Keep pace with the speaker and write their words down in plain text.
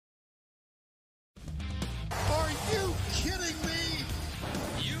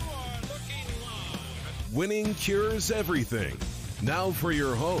Winning cures everything. Now for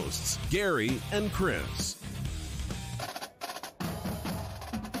your hosts, Gary and Chris.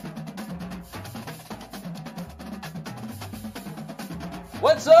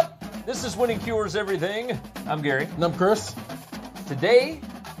 What's up? This is Winning Cures Everything. I'm Gary. And I'm Chris. Today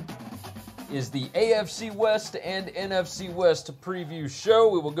is the AFC West and NFC West preview show.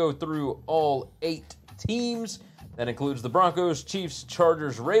 We will go through all 8 teams. That includes the Broncos, Chiefs,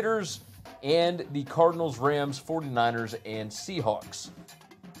 Chargers, Raiders, and the Cardinals, Rams, 49ers, and Seahawks.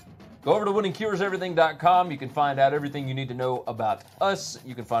 Go over to winningcureseverything.com. You can find out everything you need to know about us.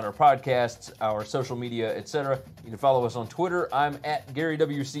 You can find our podcasts, our social media, etc. You can follow us on Twitter. I'm at Gary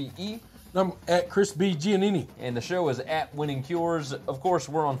WCE. And I'm at Chris B. Giannini. And the show is at Winning Cures. Of course,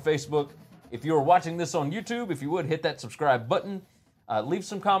 we're on Facebook. If you're watching this on YouTube, if you would, hit that subscribe button. Leave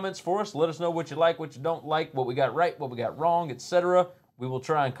some comments for us. Let us know what you like, what you don't like, what we got right, what we got wrong, etc. We will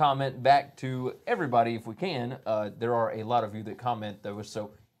try and comment back to everybody if we can. There are a lot of you that comment, though, so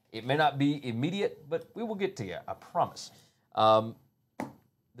it may not be immediate, but we will get to you, I promise. The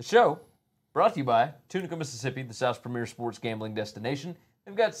show brought to you by Tunica, Mississippi, the South's premier sports gambling destination.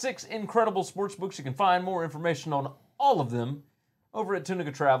 They've got 6 incredible sports books. You can find more information on all of them over at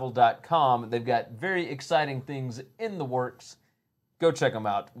tunicatravel.com. They've got very exciting things in the works. Go check them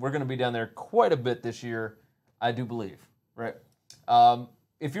out. We're going to be down there quite a bit this year, I do believe, right?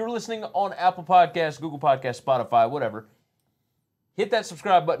 If you're listening on Apple Podcasts, Google Podcasts, Spotify, whatever, hit that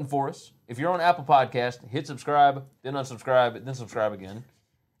subscribe button for us. If you're on Apple Podcast, hit subscribe, then unsubscribe, then subscribe again.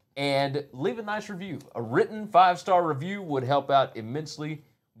 And leave a nice review. A written 5-star review would help out immensely.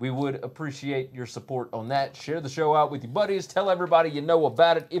 We would appreciate your support on that. Share the show out with your buddies. Tell everybody you know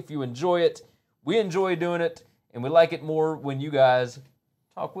about it if you enjoy it. We enjoy doing it, and we like it more when you guys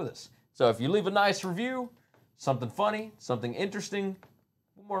talk with us. So if you leave a nice review, something funny, something interesting,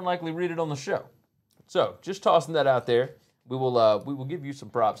 we'll more than likely read it on the show. So just tossing that out there. We will give you some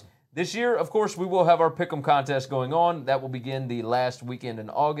props. This year, of course, we will have our Pick'em contest going on. That will begin the last weekend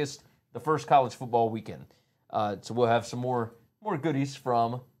in August, the first college football weekend. So we'll have some more goodies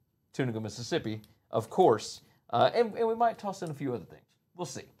from Tunica, Mississippi, of course. And we might toss in a few other things. We'll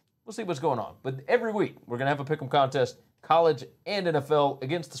see. We'll see what's going on. But every week, we're going to have a Pick'em contest, college and NFL,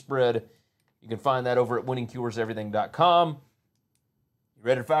 against the spread. You can find that over at winningcureseverything.com. You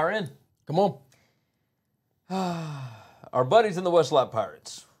ready to fire in? Come on. Our buddies in the Westlot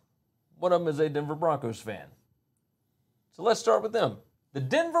Pirates. One of them is a Denver Broncos fan. So let's start with them. The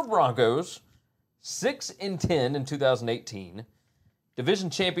Denver Broncos, 6-10 in 2018.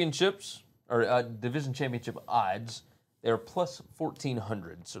 Division championship odds, they're plus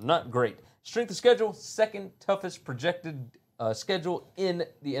 1,400, so not great. Strength of schedule, second toughest projected schedule in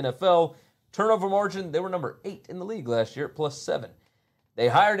the NFL. Turnover margin, they were number 8 in the league last year at plus 7. They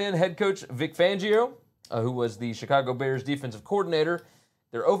hired in head coach Vic Fangio, who was the Chicago Bears defensive coordinator.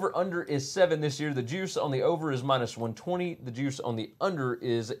 Their over-under is 7 this year. The juice on the over is minus 120. The juice on the under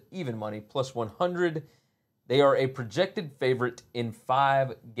is even money, plus 100. They are a projected favorite in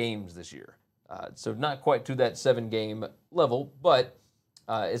 5 games this year. So not quite to that 7-game level. But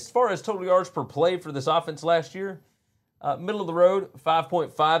as far as total yards per play for this offense last year, middle of the road,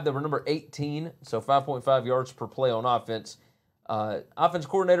 5.5. They were number 18, so 5.5 yards per play on offense. Offense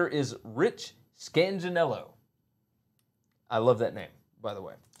coordinator is Rich Scanginello. I love that name, by the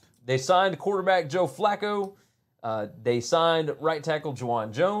way. They signed quarterback Joe Flacco. They signed right tackle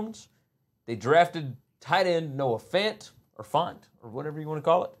Juwan Jones. They drafted tight end Noah Fant, or whatever you want to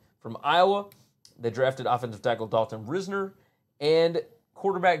call it, from Iowa. They drafted offensive tackle Dalton Risner and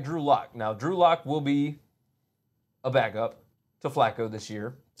quarterback Drew Lock. Now, Drew Lock will be a backup to Flacco this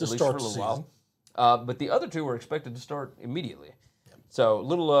year, at least for a little while. But the other two were expected to start immediately. So a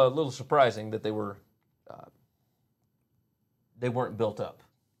little surprising that they weren't built up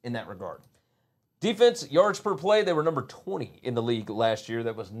in that regard. Defense, yards per play, they were number 20 in the league last year.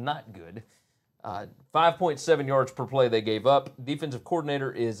 That was not good. 5.7 yards per play they gave up. Defensive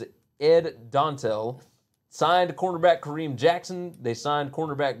coordinator is Ed Dontel. Signed cornerback Kareem Jackson. They signed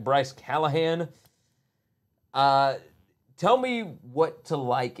cornerback Bryce Callahan. Tell me what to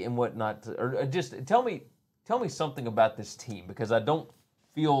like and what not to, or just tell me something about this team, because I don't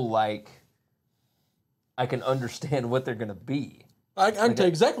feel like I can understand what they're going to be. I can tell you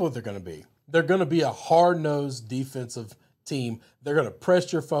exactly what they're going to be. They're going to be a hard-nosed defensive team. They're going to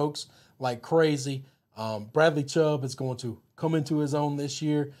press your folks like crazy. Bradley Chubb is going to come into his own this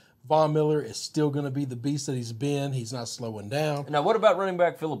year. Von Miller is still going to be the beast that he's been. He's not slowing down. Now, what about running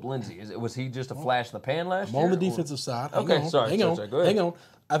back Phillip Lindsay? Was he just a flash in the pan last year? I'm on the defensive side. Okay, sorry. Hang on.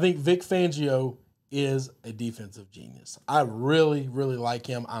 I think Vic Fangio is a defensive genius. I really, really like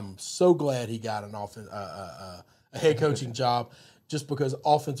him. I'm so glad he got a head coaching job, just because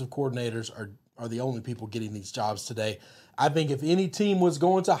offensive coordinators are the only people getting these jobs today. I think if any team was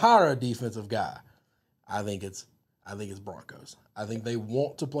going to hire a defensive guy, I think it's Broncos. I think they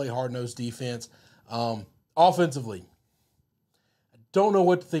want to play hard-nosed defense. Offensively, I don't know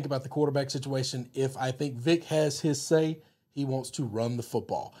what to think about the quarterback situation. If I think Vic has his say, he wants to run the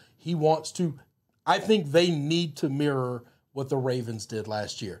football. I think they need to mirror what the Ravens did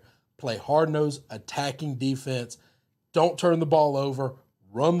last year. Play hard-nosed, attacking defense. Don't turn the ball over.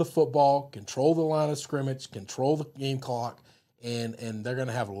 Run the football. Control the line of scrimmage. Control the game clock. And they're going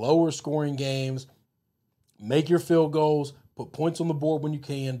to have lower scoring games. Make your field goals. Put points on the board when you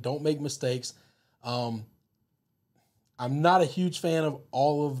can. Don't make mistakes. I'm not a huge fan of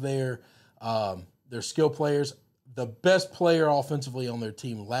all of their skill players. The best player offensively on their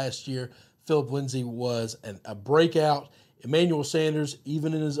team last year, Philip Lindsay, was a breakout. Emmanuel Sanders,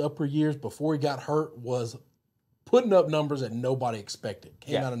 even in his upper years before he got hurt, was putting up numbers that nobody expected.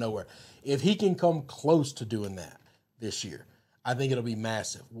 Came out of nowhere. If he can come close to doing that this year, I think it'll be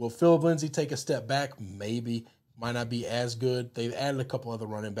massive. Will Philip Lindsay take a step back? Maybe. Might not be as good. They've added a couple other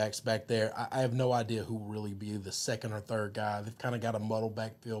running backs back there. I have no idea who will really be the second or third guy. They've kind of got a muddled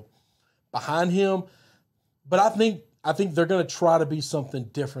backfield behind him. But I think they're going to try to be something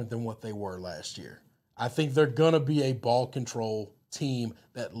different than what they were last year. I think they're going to be a ball control team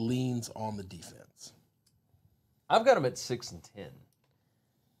that leans on the defense. I've got them at 6-10.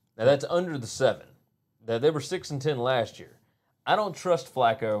 Now that's under the 7. Now, they were 6-10 last year. I don't trust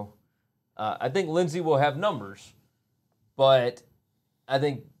Flacco. I think Lindsey will have numbers, but I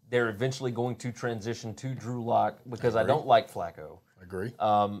think they're eventually going to transition to Drew Lock because I don't like Flacco. I agree.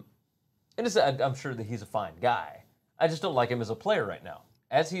 And I'm sure that he's a fine guy. I just don't like him as a player right now.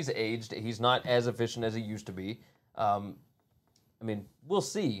 As he's aged, he's not as efficient as he used to be. I mean, we'll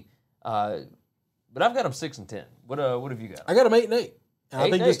see. But I've got him 6-10. What have you got? I got him 8-8. And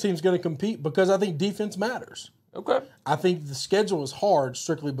I think this team's going to compete because I think defense matters. Okay. I think the schedule is hard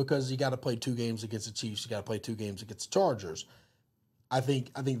strictly because you got to play 2 games against the Chiefs. You got to play 2 games against the Chargers. I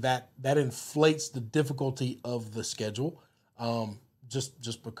think that inflates the difficulty of the schedule,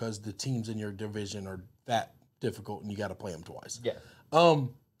 just because the teams in your division are that difficult and you got to play them twice. Yeah.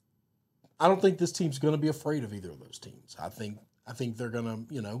 I don't think this team's going to be afraid of either of those teams. I think they're going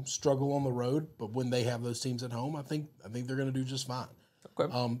to struggle on the road, but when they have those teams at home, I think they're going to do just fine.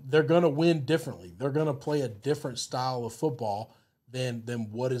 Okay. They're going to win differently. They're going to play a different style of football than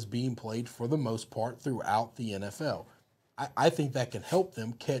what is being played for the most part throughout the NFL. I think that can help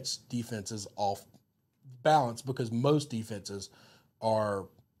them catch defenses off balance because most defenses are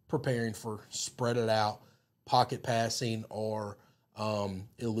preparing for spread it out, pocket passing, or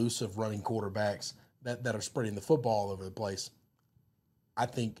elusive running quarterbacks that are spreading the football all over the place. I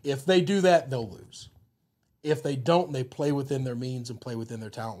think if they do that, they'll lose. If they don't, and they play within their means and play within their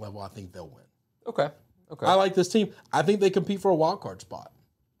talent level, I think they'll win. Okay. I like this team. I think they compete for a wild card spot.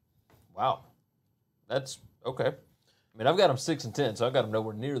 Wow. That's okay. I mean, I've got them 6-10, so I've got them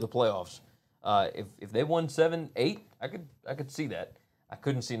nowhere near the playoffs. If they won 7-8, I could see that. I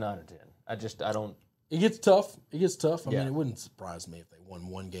couldn't see 9 or 10. I don't. It gets tough. I mean, it wouldn't surprise me if they won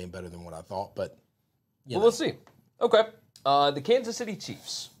one game better than what I thought, but we'll see. Okay. The Kansas City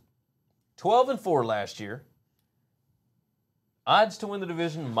Chiefs, 12-4 last year. Odds to win the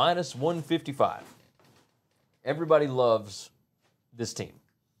division -155. Everybody loves this team.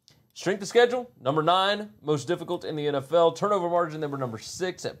 Strength of schedule, number 9, most difficult in the NFL. Turnover margin, they were number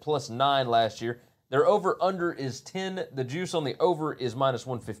 6 at +9 last year. Their over-under is 10. The juice on the over is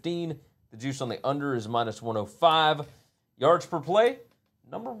 -115. The juice on the under is -105. Yards per play,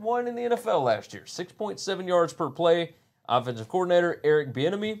 number 1 in the NFL last year. 6.7 yards per play. Offensive coordinator, Eric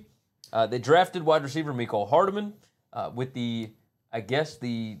Bieniemy. They drafted wide receiver Mecole Hardman with the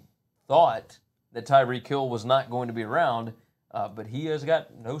thought that Tyreek Hill was not going to be around, but he has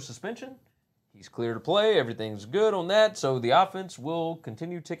got no suspension. He's clear to play. Everything's good on that, so the offense will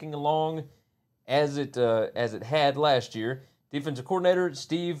continue ticking along as it had last year. Defensive coordinator,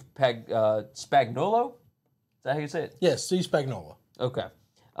 Steve Spagnuolo. Is that how you say it? Yes, Steve Spagnuolo. Okay.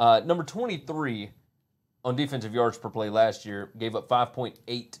 Number 23 on defensive yards per play last year, gave up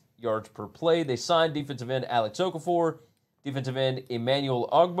 5.8 yards per play. They signed defensive end Alex Okafor, defensive end Emmanuel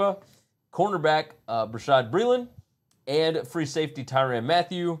Ogbah, cornerback Brashad Breeland, and free safety Tyrann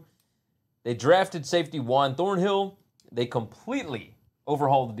Mathieu. They drafted safety Juan Thornhill. They completely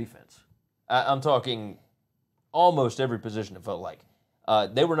overhauled the defense. I'm talking almost every position, it felt like.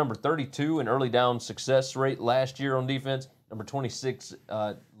 They were number 32 in early down success rate last year on defense. number 26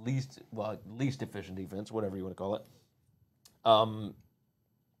 least efficient defense, whatever you want to call it.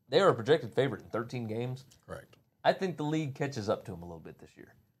 They are a projected favorite in 13 games. Correct. I think the league catches up to them a little bit this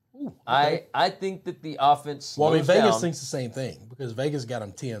year. Ooh, okay. I think that the offense slows Well, I mean, Vegas down. thinks the same thing because Vegas got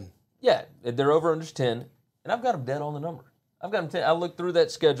them 10. Yeah, they're over under 10, and I've got them dead on the number. I've got them 10. I looked through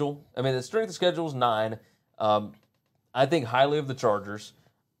that schedule. I mean, the strength of schedule is 9. I think highly of the Chargers.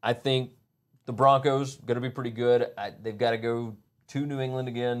 I think the Broncos going to be pretty good. They've got to go to New England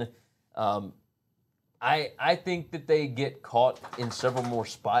again. I think that they get caught in several more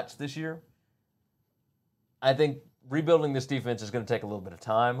spots this year. I think rebuilding this defense is going to take a little bit of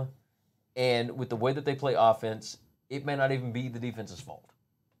time. And with the way that they play offense, it may not even be the defense's fault.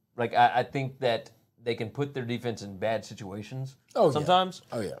 Like, I think that they can put their defense in bad situations sometimes.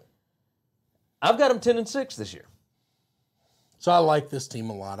 Yeah. Oh, yeah. I've got them 10-6 this year. So I like this team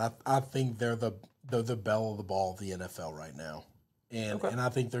a lot. I think they're the belle of the ball of the NFL right now. And I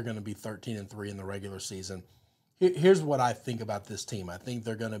think they're going to be 13-3 in the regular season. Here's what I think about this team. I think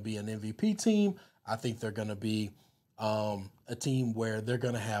they're going to be an MVP team. I think they're going to be a team where they're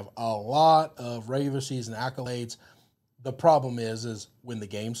going to have a lot of regular season accolades. The problem is when the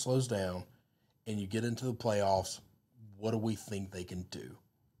game slows down and you get into the playoffs, what do we think they can do?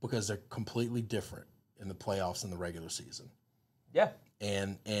 Because they're completely different in the playoffs and the regular season. Yeah.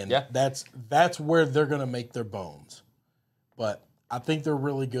 And that's where they're going to make their bones. But I think they're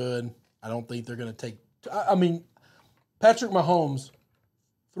really good. I don't think they're going to take – I mean, Patrick Mahomes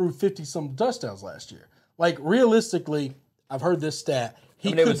threw 50-some touchdowns last year. Like, realistically, I've heard this stat.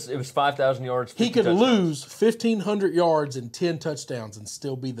 It was 5,000 yards. He could touchdowns. lose 1,500 yards and 10 touchdowns and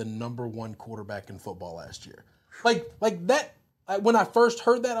still be the number one quarterback in football last year. Like that. When I first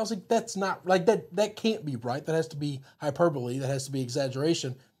heard that, I was like, that's not like that. That can't be right. That has to be hyperbole. That has to be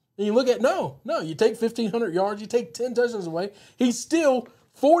exaggeration. And you look at no. You take 1,500 yards, you take 10 touchdowns away. He's still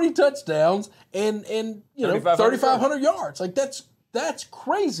 40 touchdowns and 3,500 yards. Like that's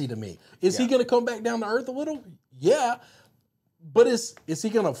crazy to me. Is he going to come back down to earth a little? Yeah. But is he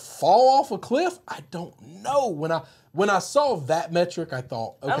going to fall off a cliff? I don't know. When I saw that metric, I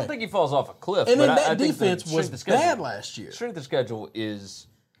thought, okay. I don't think he falls off a cliff. And but then that I think defense was bad last year. Strength of schedule is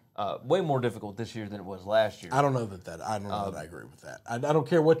way more difficult this year than it was last year. I don't know that I agree with that. I don't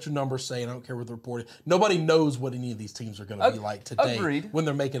care what your numbers say. I don't care what the report is. Nobody knows what any of these teams are going to be like today when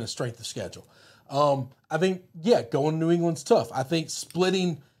they're making a strength of schedule. I think, going to New England's tough. I think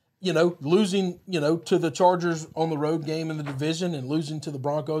splitting, losing, to the Chargers on the road game in the division and losing to the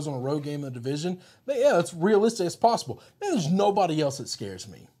Broncos on a road game in the division, it's realistic as possible. Man, there's nobody else that scares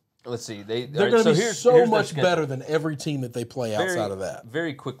me. Let's see. They're going to be so much better than every team that they play outside of that.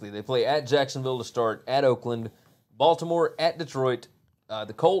 Very quickly. They play at Jacksonville to start, at Oakland, Baltimore, at Detroit,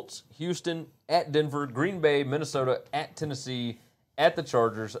 the Colts, Houston, at Denver, Green Bay, Minnesota, at Tennessee, at the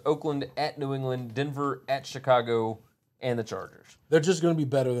Chargers, Oakland, at New England, Denver, at Chicago, and the Chargers. They're just going to be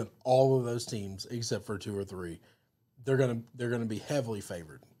better than all of those teams except for 2 or 3. They're going to be heavily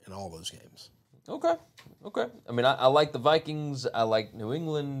favored in all those games. Okay. I mean, I like the Vikings. I like New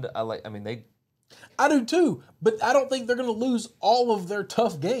England. I do too, but I don't think they're going to lose all of their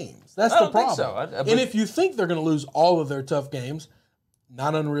tough games. That's the problem. Think so. And if you think they're going to lose all of their tough games,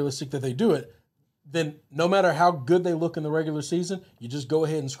 not unrealistic that they do it, then no matter how good they look in the regular season, you just go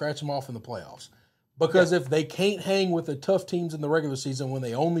ahead and scratch them off in the playoffs. Because if they can't hang with the tough teams in the regular season when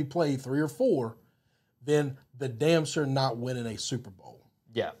they only play 3 or 4, then the damn sure not winning a Super Bowl.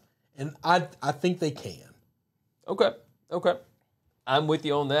 Yeah. And I think they can. Okay. I'm with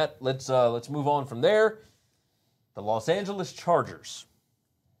you on that. Let's move on from there. The Los Angeles Chargers,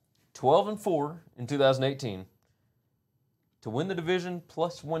 12-4 in 2018. To win the division,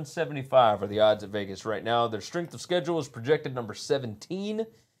 plus 175 are the odds at Vegas right now. Their strength of schedule is projected number 17.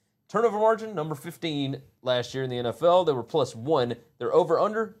 Turnover margin, number 15 last year in the NFL. They were plus 1. Their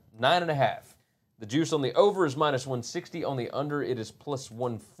over-under, 9.5. The juice on the over is minus 160. On the under, it is plus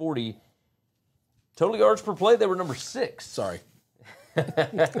 140. Total yards per play, they were number 6. Sorry.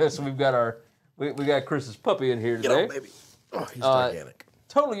 So we've got we got Chris's puppy in here today. Get on, baby. Oh, he's gigantic.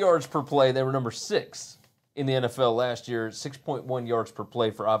 Total yards per play, they were number 6 in the NFL last year. 6.1 yards per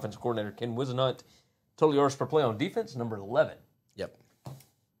play for offensive coordinator Ken Wisenhunt. Total yards per play on defense, number 11. Yep.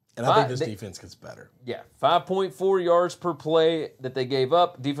 And I think this defense gets better. Yeah, 5.4 yards per play that they gave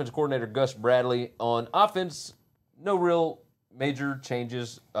up. Defensive coordinator Gus Bradley. On offense, no real major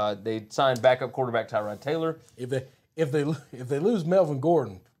changes. They signed backup quarterback Tyrod Taylor. If they lose Melvin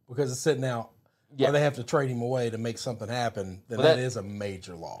Gordon because it's sitting out, or they have to trade him away to make something happen, then that is a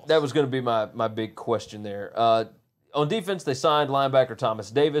major loss. That was going to be my big question there. On defense, they signed linebacker Thomas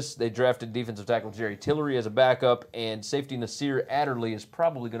Davis. They drafted defensive tackle Jerry Tillery as a backup, and safety Nasir Adderley is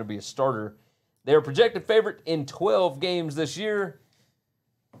probably going to be a starter. They are projected favorite in 12 games this year.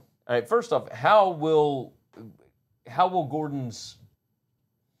 All right, first off, how will Gordon's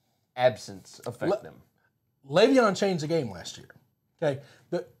absence affect them? Le'Veon changed the game last year. Okay,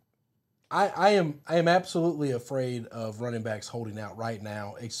 I am absolutely afraid of running backs holding out right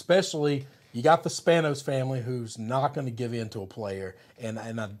now, especially you got the Spanos family who's not going to give in to a player, and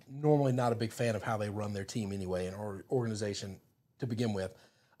I'm normally not a big fan of how they run their team anyway and organization to begin with.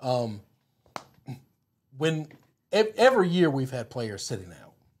 When every year we've had players sitting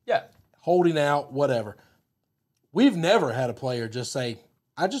out, holding out, whatever. We've never had a player just say,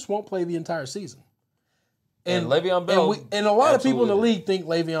 "I just won't play the entire season." And Le'Veon Bell, and a lot of people in the league think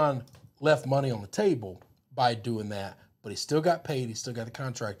Le'Veon left money on the table by doing that, but he still got paid. He still got the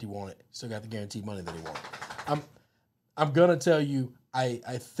contract he wanted. He still got the guaranteed money that he wanted. I'm gonna tell you, I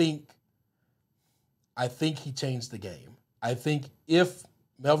think he changed the game. I think if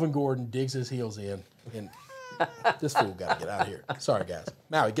Melvin Gordon digs his heels in, and this fool got to get out of here. Sorry, guys.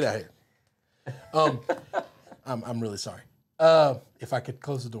 Maui, get out of here. I'm really sorry. If I could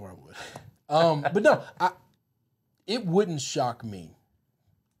close the door, I would. But no, it wouldn't shock me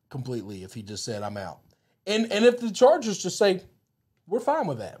completely if he just said, "I'm out." And if the Chargers just say, "We're fine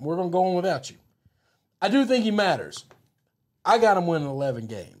with that. We're going to go on without you." I do think he matters. I got him winning 11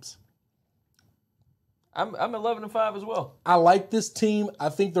 games. I'm 11-5 as well. I like this team. I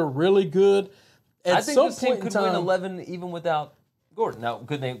think they're really good. I think this team could win 11 even without Gordon. Now,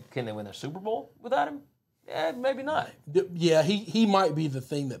 can they win their Super Bowl without him? Yeah, maybe not. Yeah, he might be the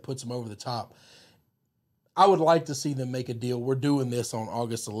thing that puts them over the top. I would like to see them make a deal. We're doing this on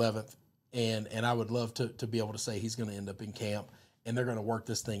August 11th, and I would love to be able to say he's going to end up in camp, and they're going to work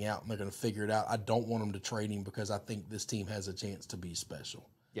this thing out, and they're going to figure it out. I don't want them to trade him because I think this team has a chance to be special.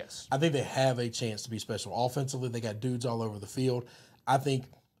 Yes. I think they have a chance to be special. Offensively, they got dudes all over the field. I think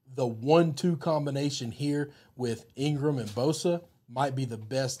the 1-2 combination here with Ingram and Bosa might be the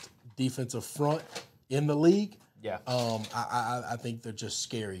best defensive front in the league. Yeah. I think they're just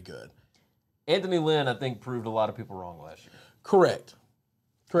scary good. Anthony Lynn, I think, proved a lot of people wrong last year. Correct.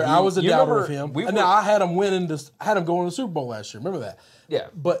 I was a doubter of him. I had him winning this. I had him going to the Super Bowl last year. Remember that? Yeah.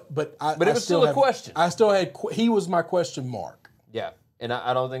 But it was still a question. I still had. He was my question mark. Yeah. And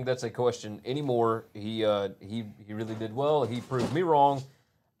I don't think that's a question anymore. He really did well. He proved me wrong.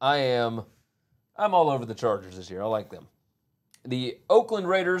 I'm all over the Chargers this year. I like them. The Oakland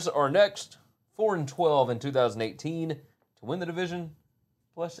Raiders are next, 4-12 in 2018 to win the division,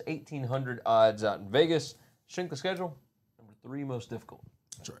 plus 1,800 odds out in Vegas. Shrink the schedule, number 3 most difficult.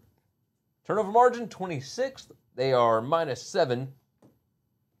 That's right. Turnover margin 26th. They are -7.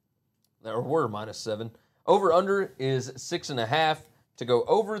 Or were -7. Over under is 6.5. To go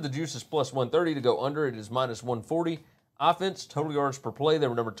over, the juice is plus 130. To go under, it is minus 140. Offense, total yards per play, they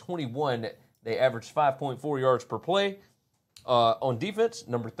were number 21. They averaged 5.4 yards per play. On defense,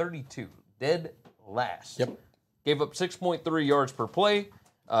 number 32, dead last. Yep. Gave up 6.3 yards per play.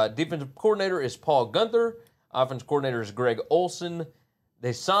 Defensive coordinator is Paul Gunther. Offense coordinator is Greg Olson.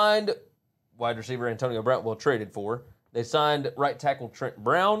 They signed wide receiver Antonio Brown, traded for. They signed right tackle Trent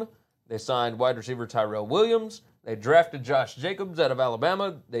Brown. They signed wide receiver Tyrell Williams. They drafted Josh Jacobs out of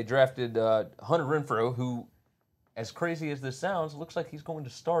Alabama. They drafted Hunter Renfrow, who, as crazy as this sounds, looks like he's going to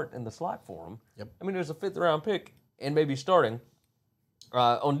start in the slot for him. Yep. I mean, it was a 5th-round pick and maybe starting.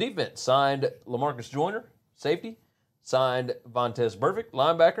 On defense, signed LaMarcus Joyner, safety. Signed Vontez Burfict,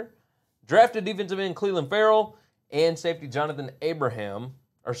 linebacker. Drafted defensive end Cleveland Farrell and safety Jonathan Abram.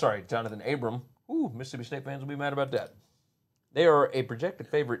 Ooh, Mississippi State fans will be mad about that. They are a projected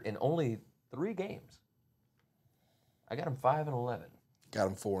favorite in only 3 games. I got them 5-11. Got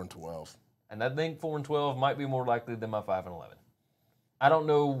them 4-12. And I think 4-12 might be more likely than my 5-11. I don't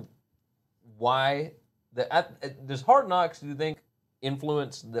know why. Does Hard Knocks, do you think,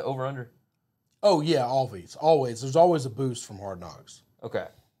 influence the over-under? Oh, yeah, always. There's always a boost from Hard Knocks. Okay.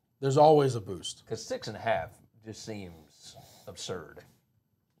 There's always a boost. Because 6.5 just seems absurd.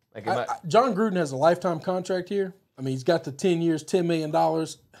 Like John Gruden has a lifetime contract here. I mean, he's got the 10 years, $10 million.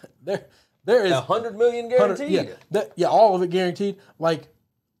 There is $100 million guaranteed. All of it guaranteed. Like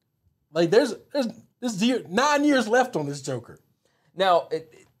there's this year, 9 years left on this joker. Now,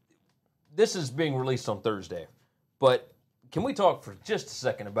 this is being released on Thursday, but can we talk for just a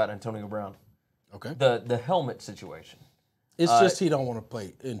second about Antonio Brown? Okay. The helmet situation. It's just he don't want to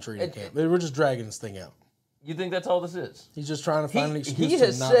play in training camp. We're just dragging this thing out. You think that's all this is? He's just trying to find an excuse he to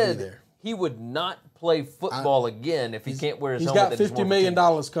has not said be there. He would not play football again if he can't wear his He's helmet. got $50 million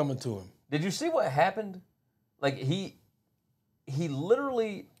coming to him. Did you see what happened Like he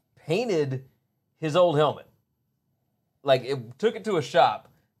literally painted his old helmet. Like it took it to a shop,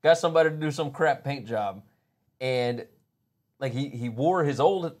 got somebody to do some crap paint job, and like he wore his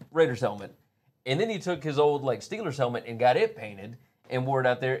old Raiders helmet, and then he took his old like Steelers helmet and got it painted and wore it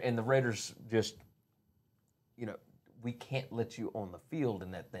out there, and the Raiders just, we can't let you on the field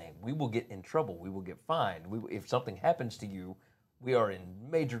in that thing. We will get in trouble. We will get fined. If something happens to you, we are in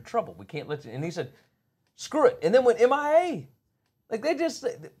major trouble. We can't let you. And he said, screw it. And then went MIA. Like they just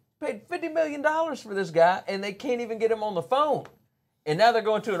paid $50 million for this guy, and they can't even get him on the phone. And now they're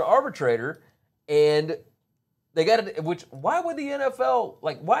going to an arbitrator, and they got it. Which, why would the NFL,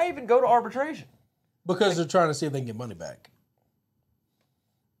 why even go to arbitration? Because they're trying to see if they can get money back.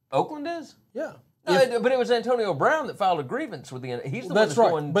 Oakland is? Yeah. No, but it was Antonio Brown that filed a grievance with the NFL. He's the one that's right.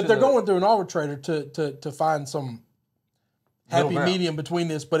 going But they're going through an arbitrator to find some happy medium between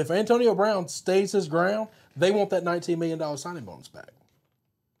this. But if Antonio Brown stays his ground, they want that $19 million signing bonus back.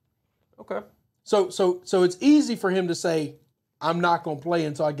 Okay. So it's easy for him to say, I'm not going to play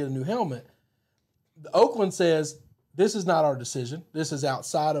until I get a new helmet. Oakland says, this is not our decision. This is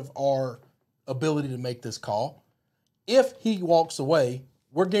outside of our ability to make this call. If he walks away,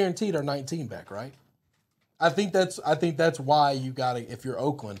 we're guaranteed our 19 back, right? I think that's why you got to, if you're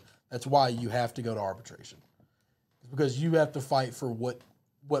Oakland, that's why you have to go to arbitration. Because you have to fight for what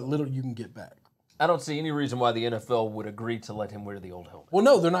little you can get back. I don't see any reason why the NFL would agree to let him wear the old helmet. Well,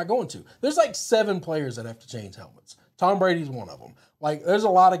 no, they're not going to. There's 7 players that have to change helmets. Tom Brady's one of them. There's a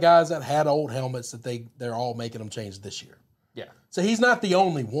lot of guys that had old helmets that they're all making them change this year. Yeah. So he's not the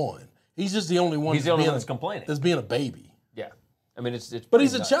only one. He's just the only one. He's the only one that's complaining. That's being a baby. Yeah. I mean, it's but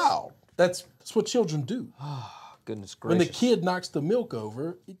he's a child. That's what children do. Oh, goodness gracious. When the kid knocks the milk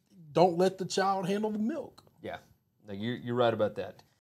over, don't let the child handle the milk. Yeah. No, you're right about that.